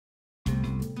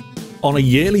On a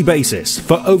yearly basis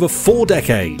for over 4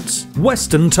 decades,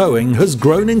 Western Towing has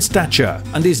grown in stature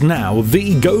and is now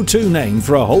the go-to name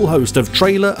for a whole host of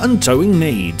trailer and towing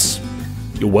needs.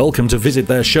 You're welcome to visit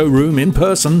their showroom in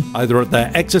person, either at their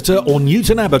Exeter or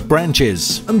Newton Abbot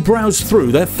branches, and browse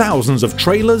through their thousands of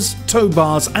trailers, tow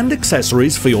bars and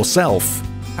accessories for yourself.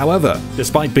 However,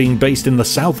 despite being based in the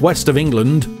southwest of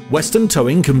England, Western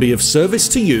Towing can be of service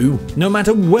to you no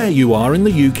matter where you are in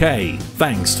the UK,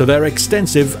 thanks to their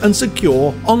extensive and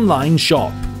secure online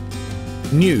shop.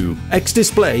 New,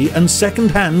 ex-display and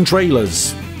second-hand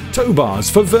trailers, tow bars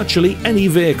for virtually any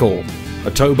vehicle, a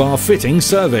tow bar fitting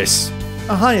service,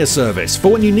 a hire service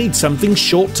for when you need something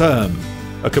short-term,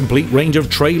 a complete range of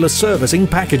trailer servicing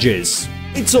packages.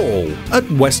 It's all at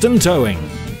Western Towing.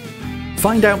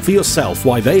 Find out for yourself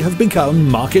why they have become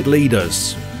market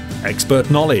leaders. Expert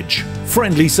knowledge,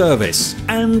 friendly service,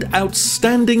 and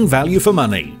outstanding value for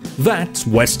money. That's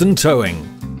Western Towing.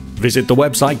 Visit the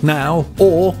website now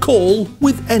or call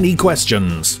with any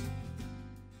questions.